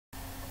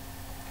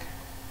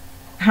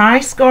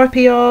Hi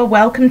Scorpio,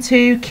 welcome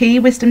to Key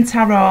Wisdom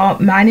Tarot.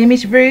 My name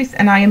is Ruth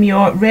and I am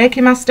your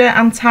Reiki Master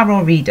and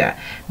Tarot reader.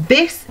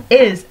 This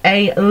is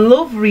a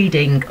love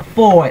reading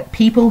for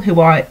people who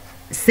are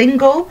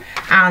single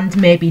and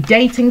maybe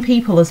dating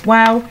people as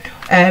well,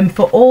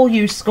 for all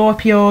you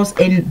Scorpios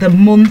in the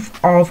month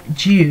of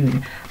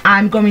June.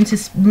 I'm going to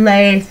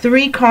lay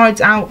 3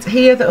 cards out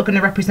here that are going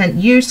to represent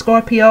you,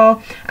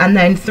 Scorpio, and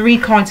then 3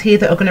 cards here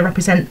that are going to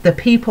represent the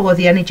people or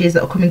the energies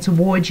that are coming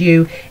towards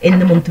you in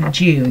the month of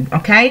June.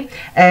 Okay,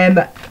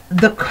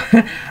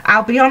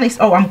 I'll be honest.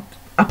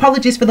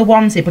 Apologies for the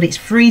onesie, but it's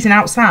freezing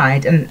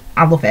outside and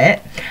I love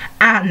it.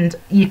 And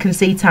you can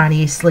see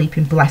Tiny is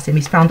sleeping, bless him.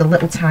 He's found a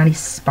little tiny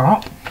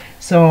spot,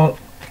 so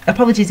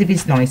apologies if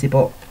he's noisy,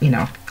 but you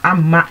know,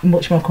 I'm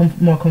much more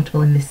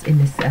comfortable in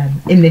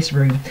this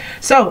room.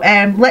 So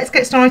let's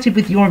get started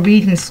with your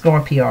reading,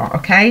 Scorpio.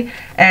 Okay,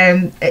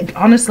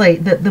 honestly,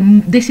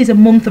 this is a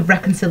month of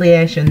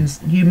reconciliations.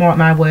 You mark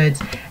my words.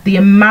 The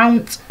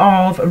amount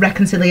of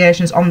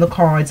reconciliations on the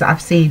cards that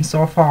I've seen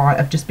so far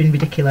have just been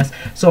ridiculous.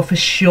 So for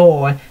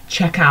sure,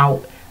 check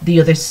out the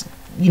others.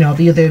 You know,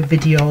 the other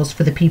videos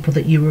for the people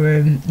that you were,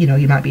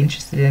 you might be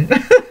interested in.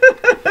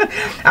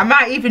 I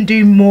might even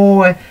do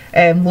more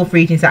love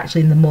readings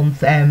actually in the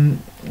month.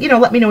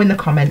 Let me know in the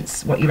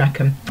comments what you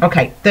reckon.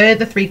 Okay, they're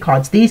the 3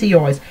 cards. These are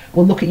yours.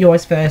 We'll look at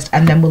yours first,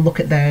 and then we'll look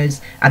at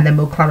theirs, and then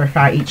we'll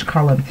clarify each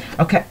column.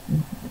 Okay,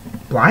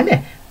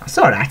 blimey, that's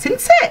all right,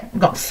 isn't it? You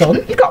got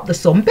sun, you got the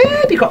sun,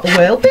 babe, you got the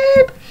world,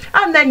 babe,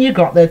 and then you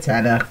got the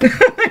tenor.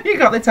 You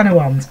got the 10 of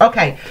wands.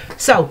 Okay,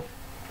 so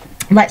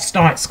let's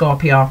start,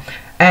 Scorpio.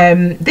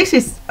 This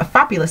is a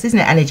fabulous, isn't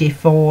it, energy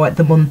for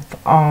the month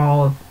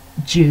of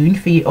June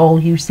for all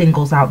you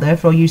singles out there,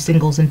 for all you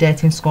singles and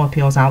dating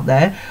Scorpios out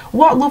there.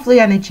 What lovely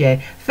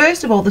energy.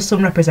 First of all, the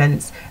sun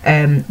represents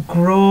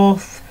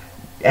growth,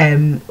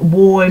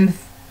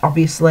 warmth,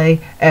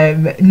 obviously,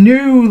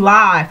 new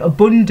life,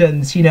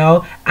 abundance,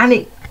 and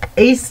it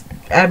is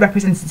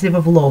representative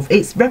of love.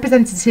 It's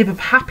representative of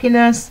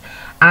happiness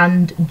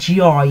and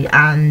joy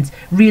and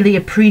really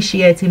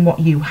appreciating what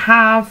you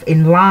have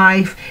in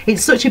life.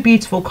 It's such a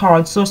beautiful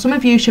card. So some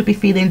of you should be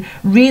feeling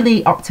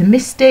really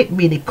optimistic,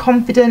 really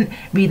confident,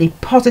 really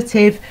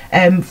positive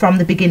from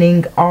the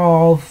beginning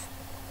of,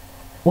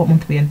 what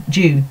month are we in?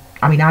 June.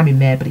 I mean, I'm in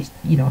May, but it's,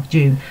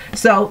 June.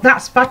 So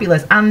that's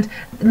fabulous. And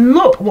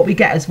look what we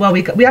get as well.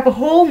 We have a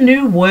whole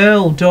new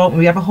world, don't we?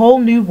 We have a whole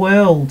new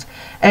world.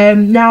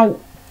 Now,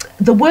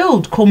 the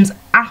world comes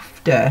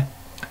after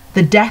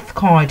the death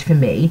card for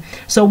me.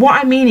 So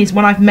what I mean is,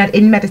 when I've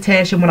in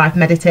meditation, when I've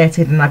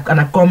meditated and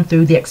I've gone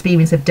through the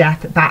experience of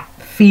death, that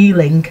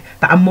feeling,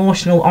 that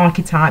emotional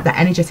archetype, that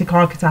energetic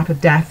archetype of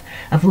death,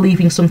 of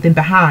leaving something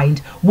behind,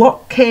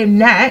 what came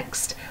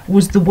next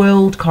was the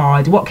world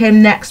card. What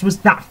came next was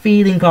that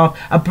feeling of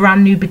a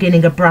brand new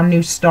beginning, a brand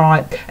new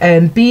start,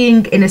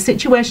 being in a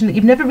situation that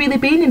you've never really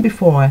been in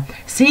before,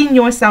 seeing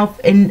yourself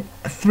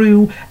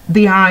through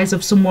the eyes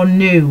of someone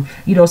new,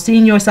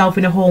 seeing yourself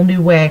in a whole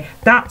new way.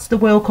 That's the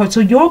world card. So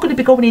you're going to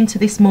be going into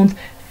this month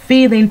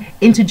feeling,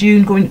 into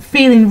June,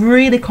 feeling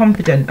really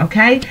confident.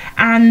 Okay,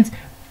 and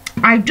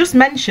I've just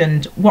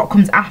mentioned what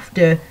comes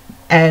after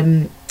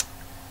the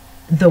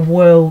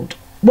world.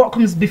 What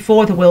comes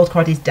before the world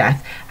card is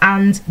death,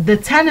 and the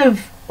 10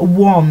 of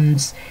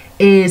wands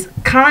is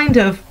kind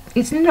of,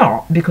 it's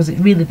not, because it's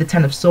really the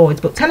 10 of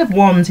swords, but 10 of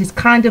wands is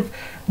kind of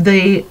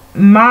the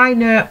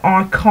minor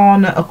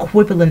arcana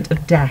equivalent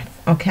of death.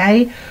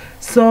 Okay,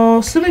 so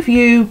some of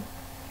you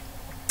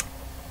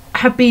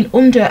have been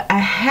under a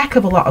heck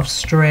of a lot of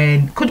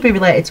strain. Could be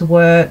related to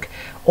work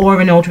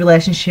or an old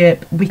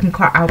relationship. We can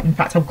in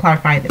fact, I'll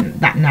clarify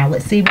that now.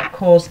 Let's see what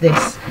caused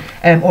this,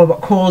 or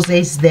what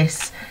causes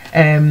this.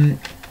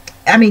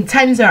 I mean,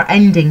 10s are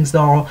endings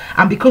though,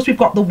 and because we've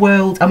got the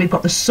world and we've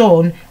got the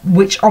sun,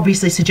 which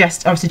obviously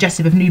are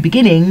suggestive of new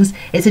beginnings,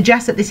 it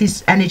suggests that this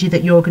is energy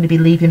that you're going to be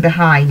leaving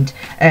behind.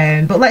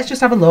 But let's just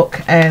have a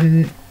look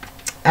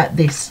at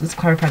this. Let's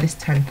clarify this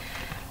 10.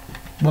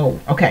 Whoa,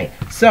 okay,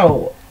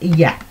 so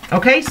yeah,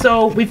 okay,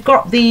 so we've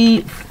got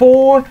the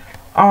 4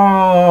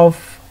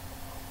 of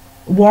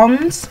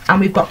wands and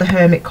we've got the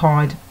hermit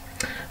card.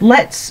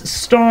 Let's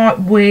start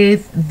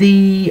with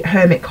the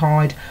hermit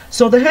card.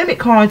 So the hermit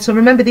card, so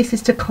remember, this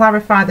is to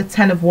clarify the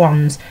 10 of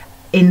wands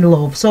in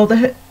love. So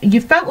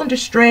you felt under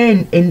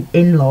strain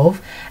in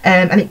love,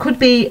 and it could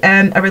be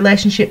a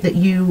relationship that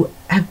you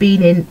have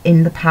been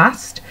in the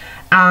past,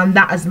 and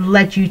that has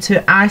led you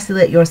to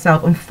isolate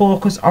yourself and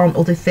focus on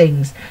other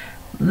things.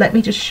 Let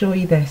me just show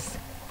you this.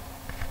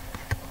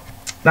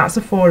 That's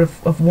a 4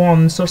 of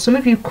wands. So some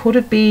of you could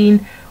have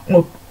been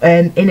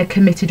in a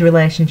committed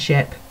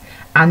relationship,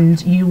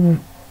 and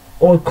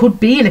or could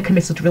be in a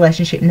committed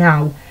relationship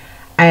now,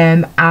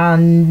 and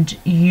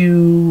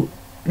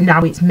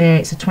now it's May.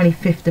 It's the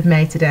 25th of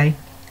May today.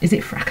 Is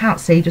it? I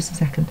can't see, just a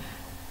second.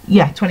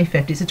 Yeah,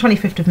 25th. It's the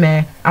 25th of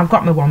May. I've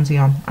got my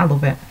onesie on. I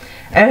love it.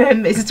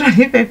 It's the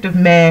 25th of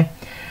May.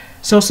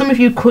 So some of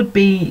you could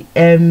be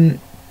in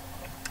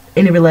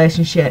a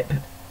relationship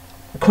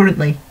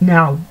currently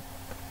now,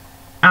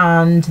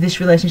 and this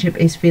relationship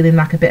is feeling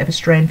like a bit of a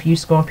strain for you,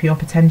 Scorpio,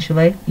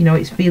 potentially. You know,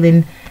 it's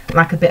feeling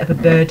like a bit of a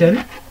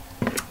burden.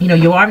 You know,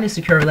 you are in a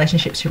secure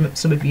relationship.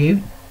 Some of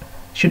you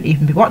shouldn't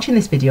even be watching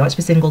this video. It's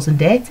for singles and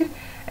dating.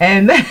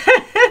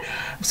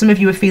 Some of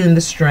you are feeling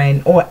the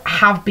strain, or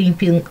have been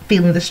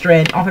feeling the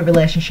strain of a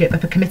relationship,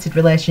 of a committed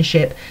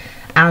relationship,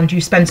 and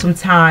you spend some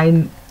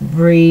time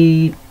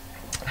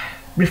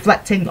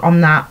reflecting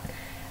on that,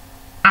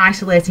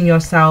 isolating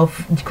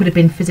yourself. You could have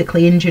been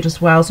physically injured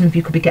as well. Some of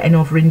you could be getting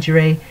over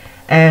injury,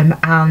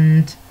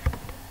 and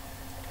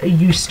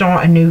you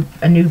start a new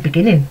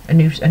beginning, a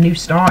new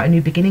start, a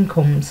new beginning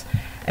comes.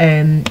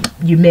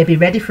 You may be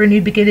ready for a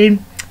new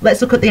beginning. Let's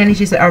look at the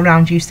energies that are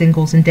around you,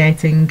 singles and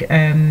dating,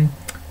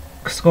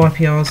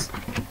 Scorpios.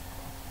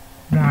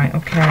 Right,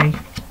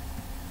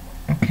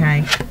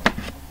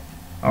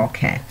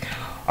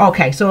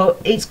 okay, so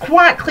it's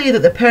quite clear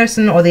that the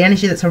person or the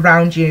energy that's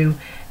around you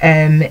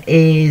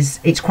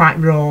it's quite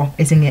raw,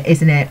 isn't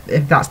it,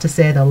 if that's to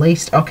say the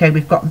least. Okay,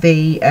 we've got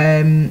the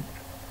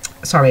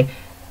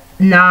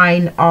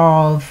 9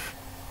 of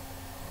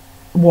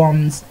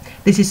Wands.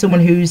 This is someone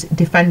who's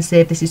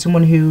defensive. This is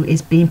someone who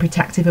is being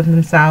protective of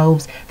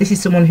themselves. This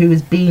is someone who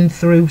has been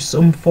through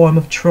some form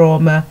of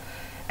trauma,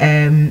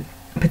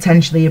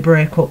 potentially a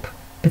breakup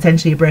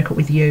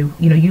with you.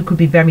 You know, you could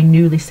be very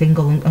newly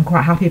single and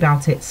quite happy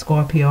about it,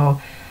 Scorpio.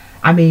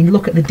 I mean,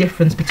 look at the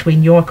difference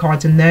between your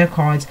cards and their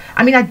cards.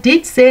 I mean, I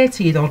did say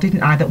to you though,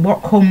 didn't I, that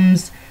what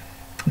comes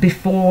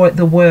before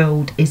the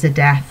world is a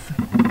death.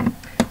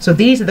 So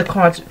these are the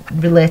cards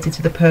related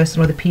to the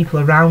person or the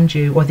people around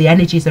you, or the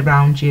energies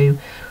around you.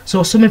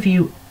 So some of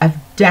you have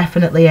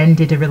definitely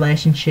ended a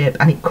relationship,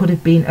 and it could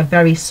have been a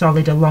very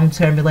solid, a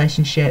long-term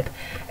relationship.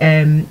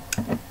 You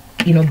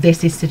know,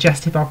 this is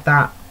suggestive of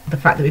that, the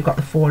fact that we've got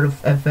the 4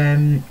 of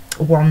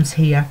Wands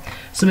here.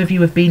 Some of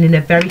you have been in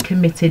a very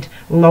committed,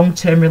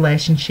 long-term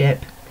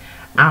relationship,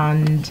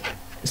 and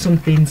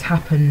something's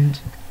happened.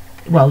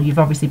 Well, you've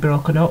obviously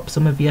broken up.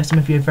 Some of you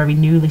are very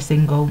newly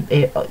single.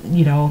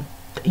 You know,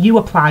 you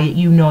apply it,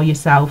 you know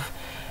yourself.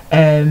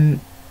 I'll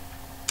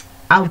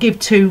give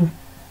 2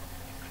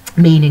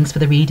 meanings for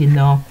the reading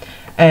though.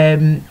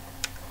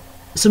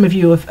 Some of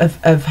you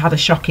have had a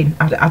shocking,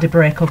 had a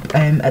breakup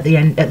at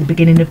the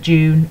beginning of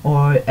June,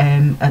 or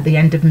at the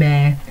end of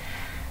May.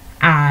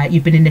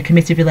 You've been in a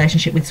committed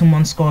relationship with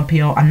someone,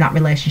 Scorpio, and that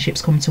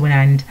relationship's come to an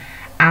end,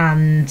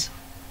 and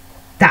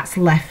that's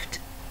left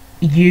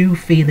you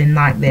feeling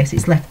like this.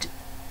 It's left,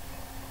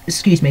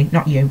 excuse me,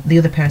 not you, the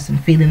other person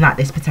feeling like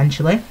this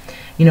potentially.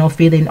 You know,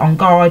 feeling on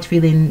guard,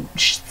 feeling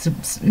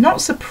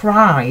not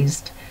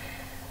surprised.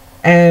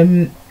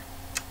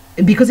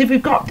 Because if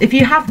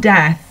you have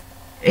death,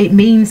 it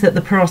means that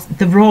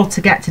the road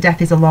to get to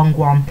death is a long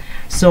one.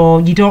 So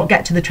you don't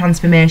get to the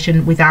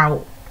transformation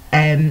without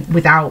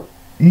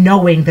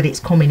knowing that it's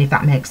coming, if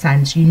that makes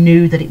sense. You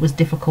knew that it was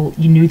difficult.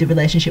 You knew the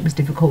relationship was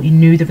difficult. You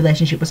knew the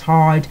relationship was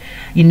hard.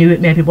 You knew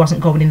it maybe wasn't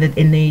going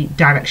in the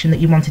direction that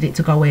you wanted it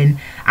to go in,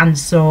 and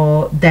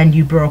so then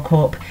you broke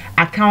up.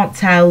 I can't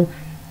tell.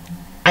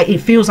 It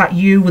feels like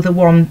you were the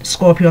one,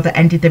 Scorpio, that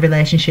ended the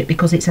relationship,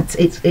 because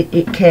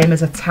it came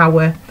as a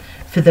tower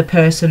for the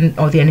person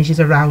or the energies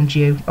around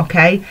you.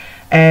 Okay,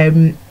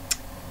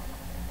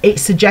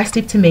 it's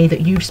suggestive to me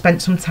that you've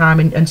spent some time,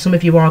 and some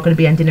of you are going to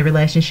be ending a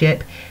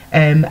relationship,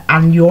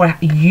 and you are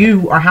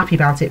happy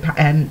about it.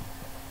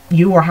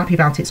 You are happy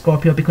about it,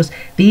 Scorpio, because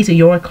these are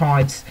your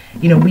cards.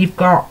 You know, we've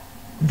got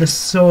the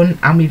Sun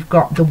and we've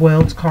got the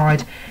World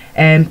card.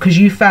 Because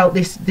you felt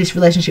this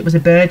relationship was a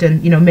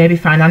burden. You know, maybe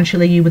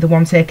financially you were the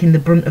one taking the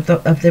brunt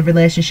of the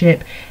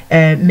relationship.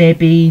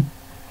 Maybe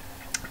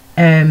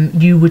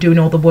you were doing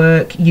all the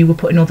work, you were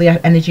putting all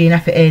the energy and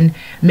effort in.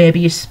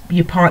 Maybe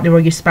your partner or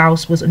your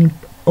spouse was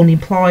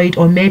unemployed,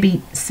 or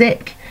maybe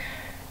sick.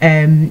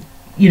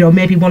 You know,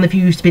 maybe one of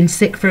you's been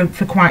sick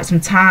for quite some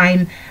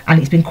time, and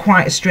it's been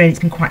quite a strain, it's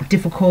been quite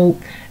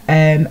difficult,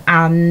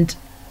 and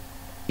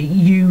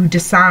you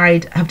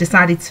have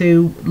decided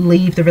to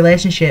leave the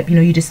relationship. You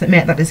know, you just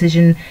make that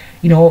decision,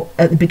 you know,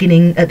 at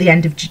the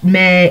end of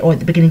May, or at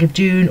the beginning of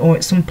June, or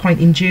at some point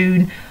in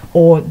June,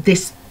 or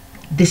this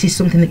is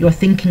something that you're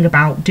thinking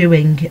about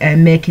doing,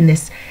 making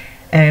this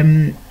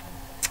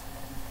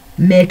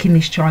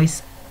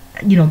choice.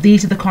 You know,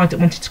 these are the cards that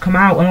wanted to come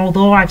out, and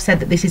although I've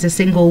said that this is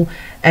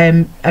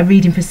a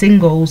reading for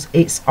singles,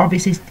 it's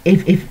obviously,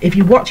 if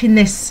you're watching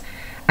this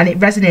and it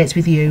resonates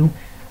with you,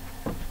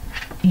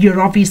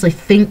 you're obviously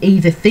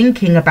either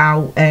thinking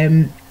about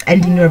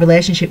ending your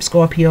relationship,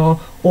 Scorpio,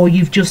 or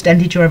you've just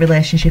ended your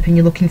relationship and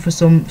you're looking for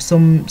some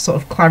sort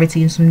of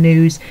clarity and some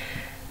news.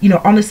 You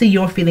know, honestly,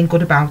 you're feeling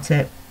good about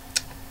it.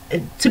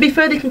 To be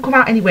fair, they can come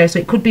out anywhere, so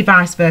it could be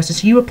vice versa.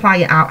 So you apply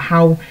it out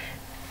how,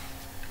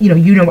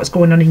 you know what's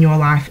going on in your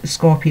life,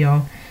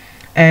 Scorpio.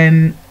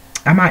 I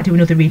might do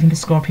another reading for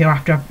Scorpio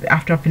after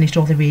I've finished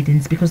all the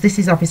readings, because this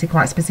is obviously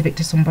quite specific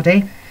to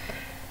somebody.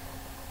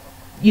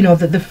 You know,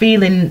 that the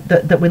feeling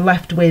that we're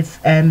left with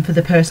for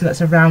the person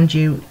that's around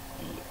you,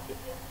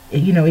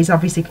 you know, is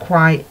obviously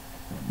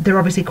they're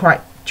obviously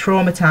quite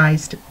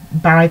traumatized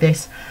by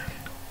this.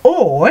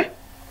 Or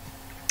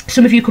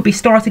some of you could be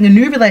starting a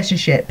new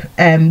relationship,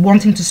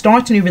 wanting to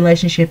start a new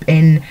relationship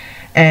in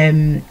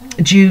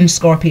June,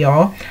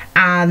 Scorpio,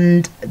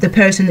 and the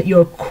person that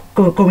you're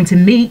going to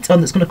meet or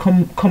that's going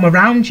to come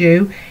around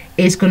you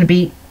is going to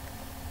be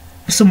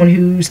someone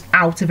who's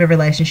out of a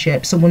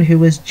relationship, someone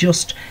who has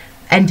just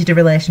ended a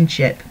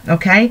relationship.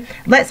 Okay,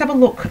 let's have a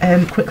look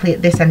quickly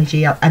at this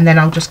energy, and then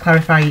I'll just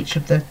clarify each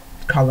of the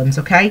columns.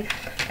 Okay,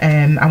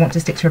 I want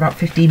to stick to about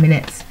 15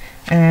 minutes.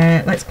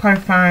 Let's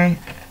clarify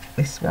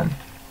this one.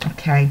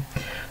 Okay,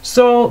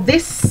 so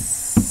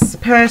this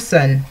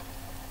person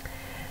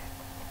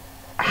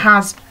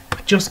has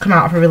just come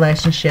out of a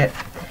relationship,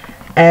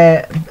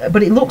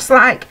 but it looks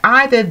like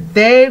either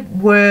they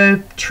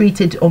were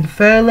treated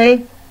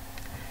unfairly.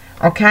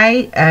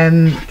 Okay,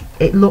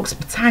 it looks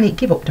tiny.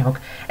 Give up, dog.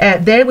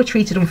 They were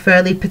treated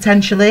unfairly,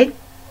 potentially.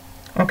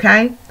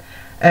 Okay,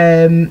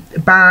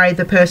 by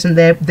the person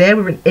they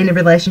were in a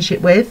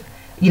relationship with.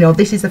 You know,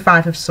 this is the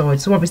Five of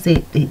Swords, so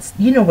obviously it's,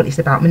 you know what it's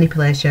about,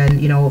 manipulation,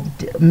 you know,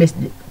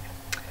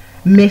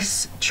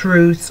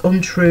 mistruths,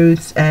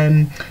 untruths,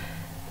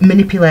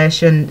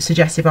 manipulation,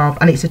 suggestive of,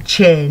 and it's a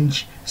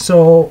change.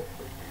 So,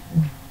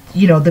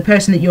 you know, the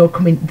person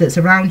that that's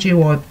around you,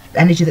 or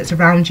energy that's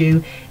around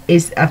you,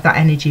 is of that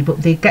energy,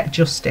 but they get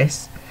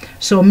justice.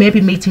 So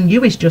maybe meeting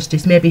you is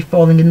justice, maybe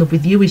falling in love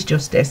with you is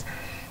justice.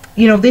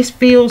 You know, this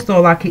feels though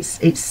like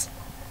it's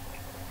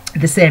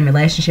the same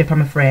relationship,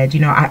 I'm afraid. You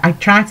know, I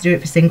tried to do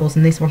it for singles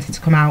and this wanted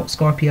to come out,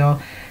 Scorpio.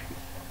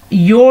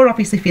 You're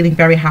obviously feeling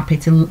very happy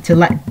to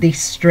let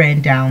this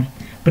strain down,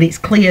 but it's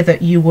clear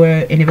that you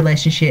were in a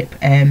relationship,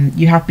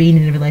 you have been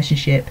in a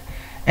relationship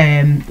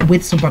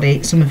with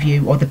somebody, some of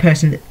you, or the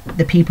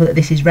people that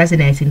this is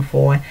resonating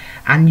for,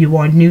 and you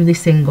are newly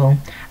single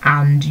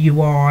and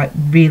you are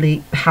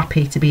really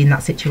happy to be in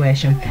that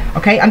situation.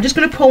 Okay, I'm just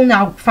going to pull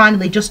now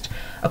finally just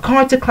a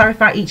card to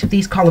clarify each of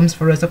these columns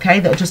for us. Okay,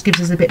 that just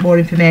gives us a bit more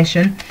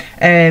information.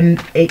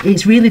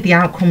 It's really the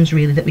outcomes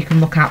really that we can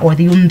look at, or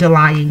the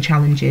underlying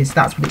challenges.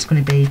 That's what it's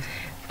going to be.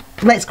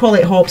 Let's call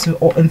it hopes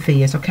and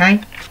fears.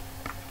 Okay.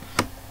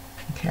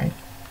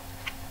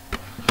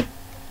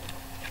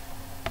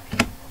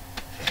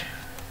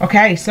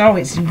 Okay, so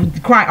it's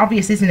quite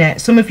obvious, isn't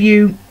it? Some of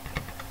you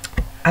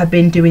have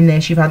been doing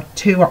this. You've had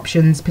two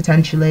options,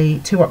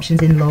 potentially, two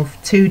options in love,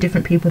 two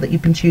different people that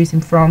you've been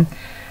choosing from,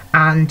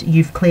 and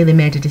you've clearly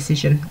made a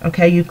decision.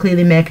 Okay, you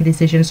clearly make a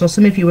decision. So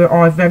some of you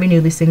are very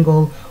newly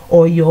single,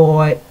 or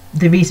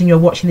the reason you're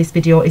watching this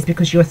video is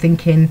because you're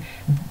thinking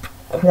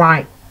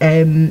quite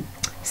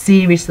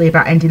seriously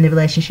about ending the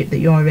relationship that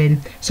you're in.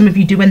 Some of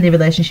you do end the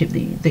relationship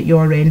that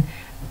you're in.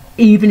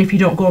 Even if you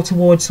don't go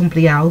towards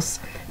somebody else,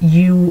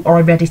 you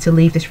are ready to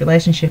leave this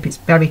relationship. It's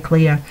very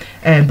clear,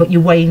 but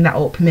you're weighing that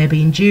up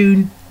maybe in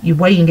June. You're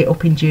weighing it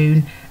up in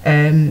June,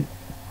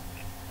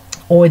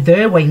 or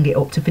they're weighing it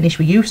up to finish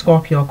with you,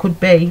 Scorpio. Could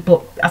be,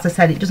 but as I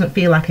said, it doesn't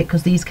feel like it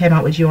because these came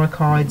out as your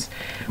cards.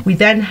 We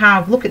then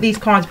have, look at these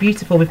cards,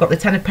 beautiful. We've got the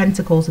Ten of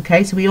Pentacles.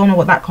 Okay, so we all know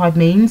what that card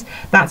means.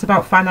 That's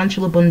about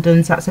financial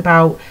abundance. That's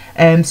about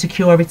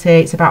security.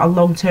 It's about a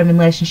long-term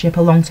relationship,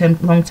 a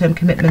long-term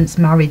commitments,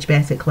 marriage,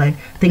 basically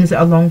things that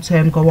are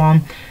long-term go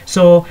on.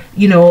 So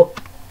you know,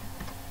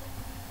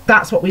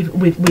 that's what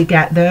we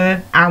get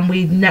there. And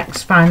we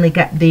next finally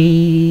get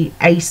the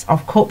Ace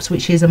of Cups,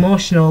 which is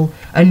emotional,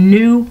 a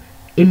new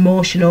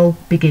emotional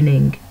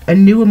beginning, a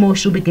new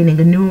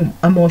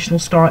emotional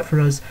start for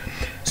us.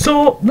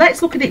 So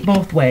let's look at it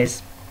both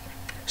ways.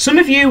 Some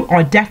of you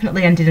are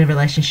definitely ending a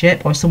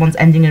relationship, or someone's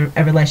ending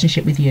a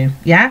relationship with you.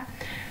 Yeah,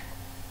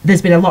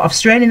 there's been a lot of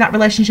strain in that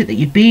relationship that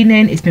you've been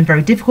in. It's been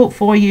very difficult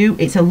for you.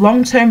 It's a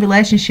long-term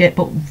relationship,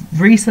 but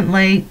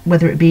recently,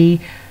 whether it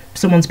be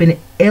someone's been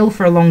ill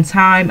for a long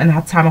time and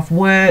had time off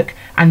work,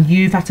 and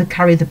you've had to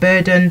carry the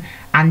burden,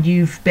 and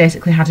you've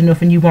basically had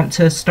enough and you want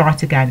to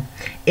start again.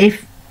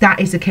 If that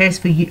is the case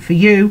for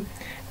you,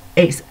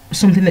 it's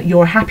something that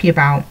you're happy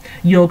about.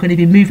 You're going to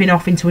be moving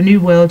off into a new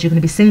world. You're going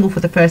to be single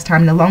for the first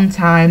time in a long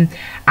time,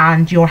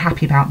 and you're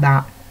happy about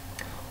that.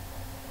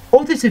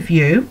 Others of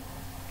you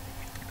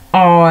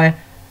are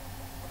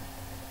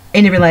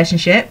in a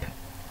relationship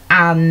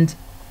and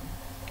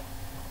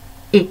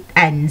it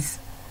ends,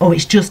 or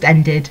it's just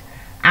ended,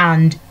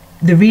 and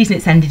the reason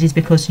it's ended is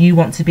because you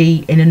want to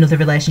be in another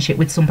relationship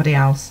with somebody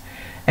else.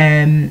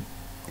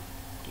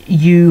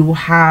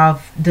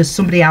 There's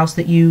somebody else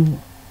that you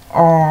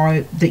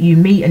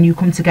meet and you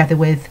come together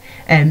with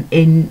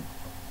in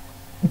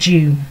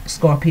June,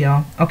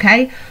 Scorpio.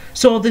 Okay,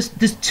 so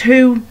there's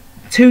two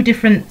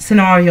different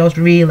scenarios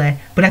really,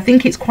 but I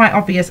think it's quite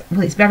obvious.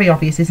 Well, it's very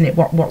obvious, isn't it,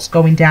 what's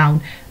going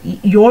down.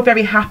 You're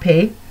very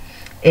happy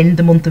in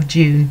the month of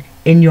June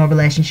in your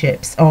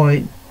relationships,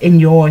 or in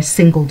your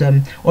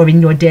singledom, or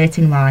in your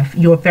dating life.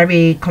 You're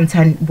very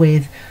content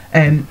with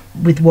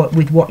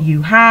what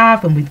you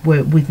have, and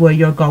with where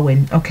you're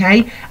going.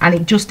 Okay, and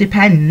it just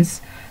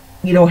depends,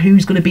 you know,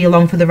 who's going to be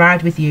along for the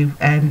ride with you,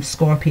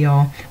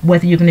 Scorpio.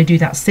 Whether you're going to do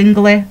that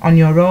singly on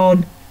your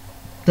own,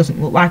 doesn't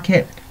look like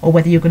it, or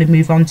whether you're going to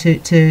move on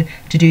to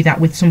do that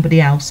with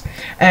somebody else.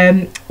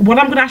 What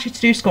I'm going to ask you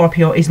to do,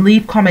 Scorpio, is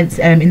leave comments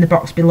in the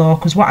box below,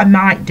 because what I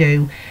might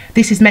do,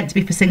 this is meant to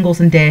be for singles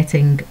and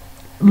dating.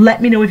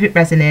 Let me know if it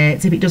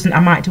resonates. If it doesn't, I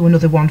might do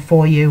another one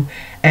for you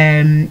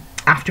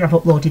after I've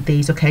uploaded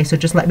these, okay? So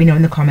just let me know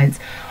in the comments.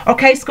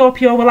 Okay,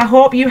 Scorpio, well, I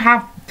hope you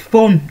have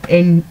fun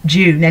in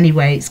June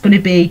anyway. It's going to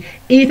be,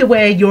 either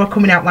way, you're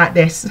coming out like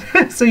this.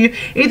 So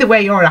either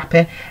way, you're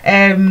happy.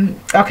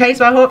 Okay,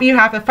 so I hope you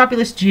have a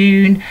fabulous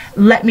June.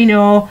 Let me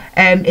know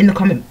in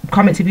the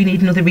comments if you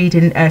need another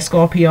reading,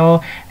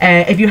 Scorpio.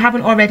 If you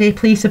haven't already,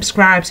 please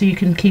subscribe so you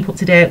can keep up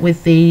to date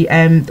with the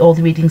all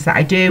the readings that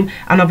I do,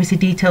 and obviously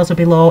details are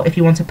below if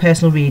you want a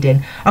personal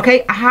reading.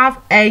 Okay, have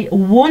a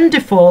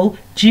wonderful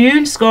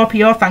June,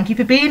 Scorpio. Thank you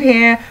for being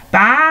here.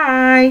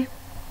 Bye.